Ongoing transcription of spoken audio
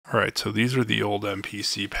Alright, so these are the old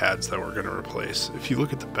MPC pads that we're going to replace. If you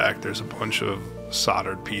look at the back, there's a bunch of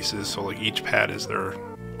soldered pieces, so like each pad is their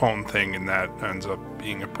own thing, and that ends up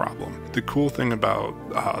being a problem. The cool thing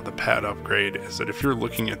about the pad upgrade is that if you're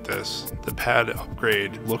looking at this, the pad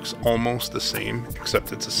upgrade looks almost the same,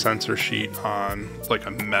 except it's a sensor sheet on like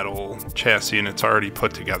a metal chassis, and it's already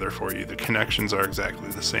put together for you. The connections are exactly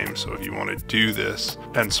the same, so if you want to do this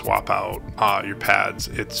and swap out your pads,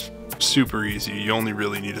 it's super easy. You only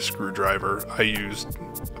really need a screwdriver. I used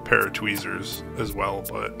a pair of tweezers as well,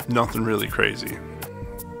 but nothing really crazy.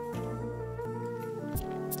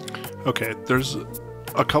 Okay, there's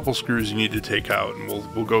a couple screws you need to take out, and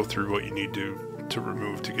we'll go through what you need to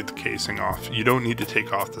remove to get the casing off. You don't need to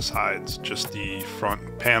take off the sides, just the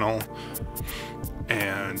front panel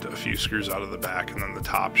and a few screws out of the back, and then the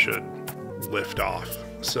top should lift off.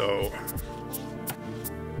 So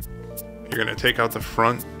you're going to take out the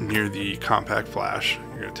front near the compact flash.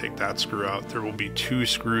 You're going to take that screw out. There will be 2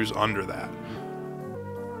 screws under that.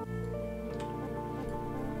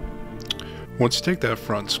 Once you take that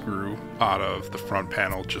front screw out of the front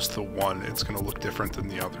panel, just the one, it's going to look different than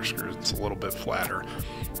the other screws. It's a little bit flatter,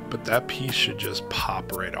 but that piece should just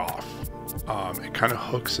pop right off. It kind of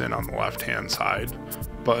hooks in on the left-hand side,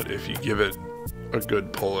 but if you give it a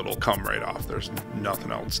good pull, it'll come right off. There's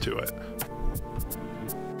nothing else to it.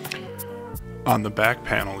 On the back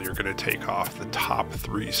panel, you're going to take off the top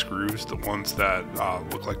 3 screws, the ones that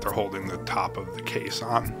look like they're holding the top of the case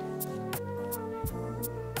on.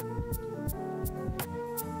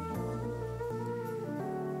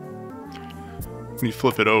 When you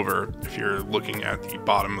flip it over, if you're looking at the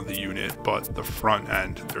bottom of the unit, but the front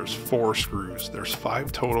end, there's 4 screws. There's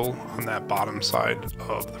 5 total on that bottom side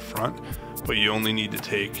of the front, but you only need to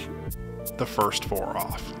take the first 4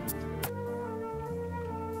 off.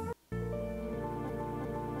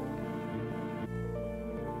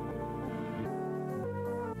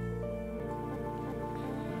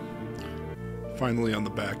 Finally, on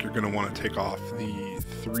the back, you're going to want to take off the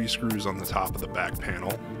 3 screws on the top of the back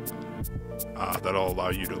panel. That'll allow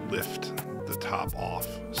you to lift the top off.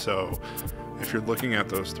 So if you're looking at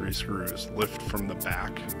those 3 screws, lift from the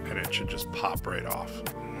back and it should just pop right off.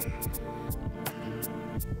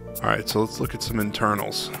 Alright, so let's look at some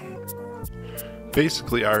internals.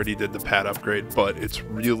 Basically, I already did the pad upgrade, but it's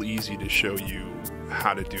real easy to show you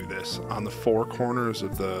how to do this. On the 4 corners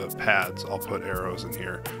of the pads, I'll put arrows in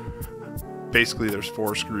here. Basically, there's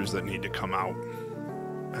 4 screws that need to come out,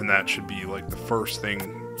 and that should be like the first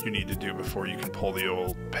thing you need to do before you can pull the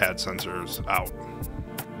old pad sensors out.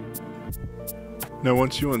 Now,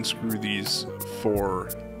 once you unscrew these 4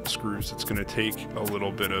 screws, it's going to take a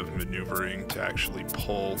little bit of maneuvering to actually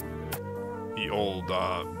pull the old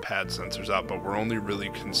pad sensors out, but we're only really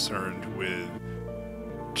concerned with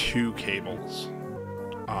 2 cables.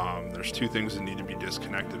 There's 2 things that need to be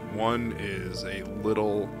disconnected. One is a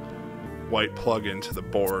little white plug into the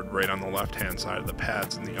board right on the left hand side of the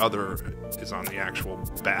pads, and the other is on the actual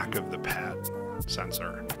back of the pad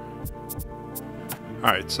sensor.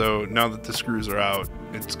 Alright, so now that the screws are out,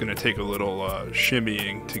 it's going to take a little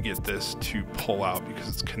shimmying to get this to pull out because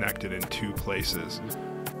it's connected in 2 places.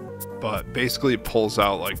 But basically it pulls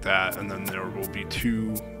out like that, and then there will be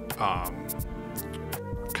 2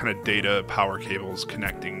 kind of data power cables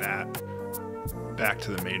connecting that back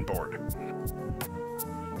to the main board.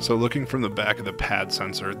 So looking from the back of the pad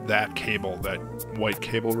sensor, that cable, that white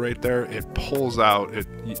cable right there, it pulls out.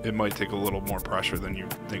 It might take a little more pressure than you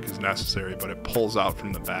think is necessary, but it pulls out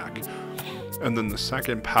from the back. And then the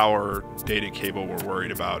second power data cable we're worried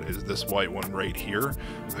about is this white one right here.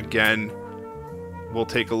 Again, will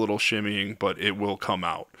take a little shimmying, but it will come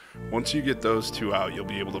out. Once you get those 2 out, you'll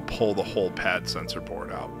be able to pull the whole pad sensor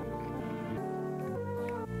board out.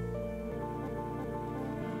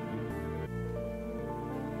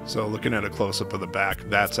 So looking at a close-up of the back,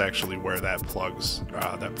 that's actually where that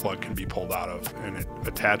plug can be pulled out of, and it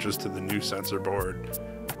attaches to the new sensor board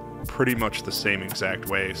pretty much the same exact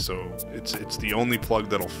way. So it's the only plug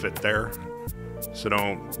that'll fit there, so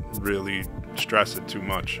don't really stress it too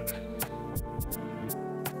much.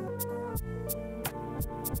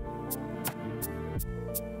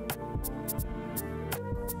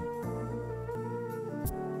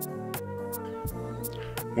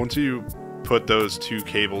 Once you put those 2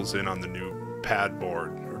 cables in on the new pad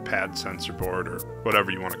board or pad sensor board or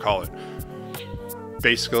whatever you want to call it,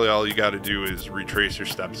 basically all you got to do is retrace your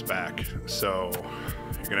steps back. So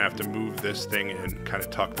you're gonna have to move this thing in, kind of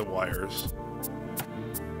tuck the wires.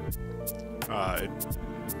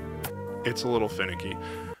 It's a little finicky.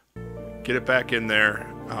 Get it back in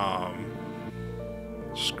there,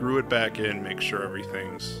 screw it back in, make sure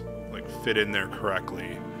everything's like fit in there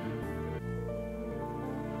correctly.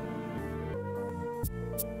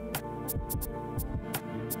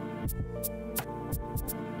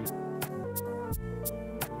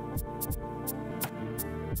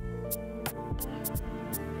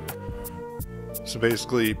 So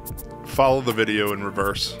basically, follow the video in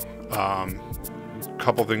reverse.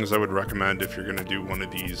 Couple things I would recommend if you're going to do one of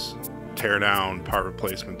these tear down part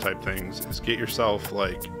replacement type things is get yourself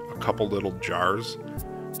like a couple little jars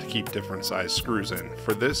to keep different size screws in.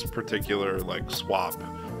 For this particular like swap,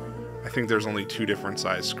 I think there's only 2 different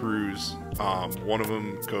size screws. One of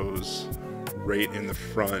them goes right in the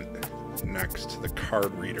front next to the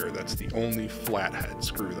card reader. That's the only flathead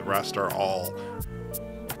screw. The rest are all,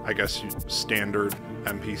 I guess, standard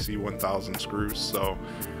MPC 1000 screws. So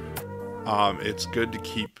it's good to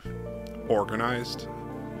keep organized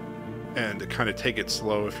and to kind of take it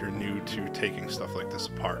slow if you're new to taking stuff like this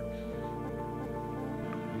apart.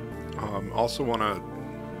 Also want to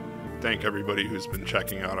thank everybody who's been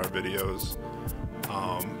checking out our videos.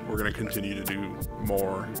 We're going to continue to do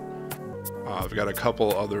more. I've got a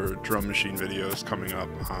couple other drum machine videos coming up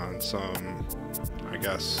on some, I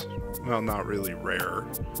guess, well, not really rare.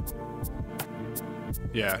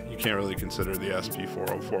 Yeah, you can't really consider the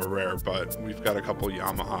SP404 rare, but we've got a couple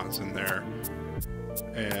Yamahas in there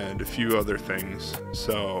and a few other things.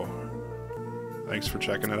 So thanks for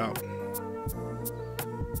checking it out.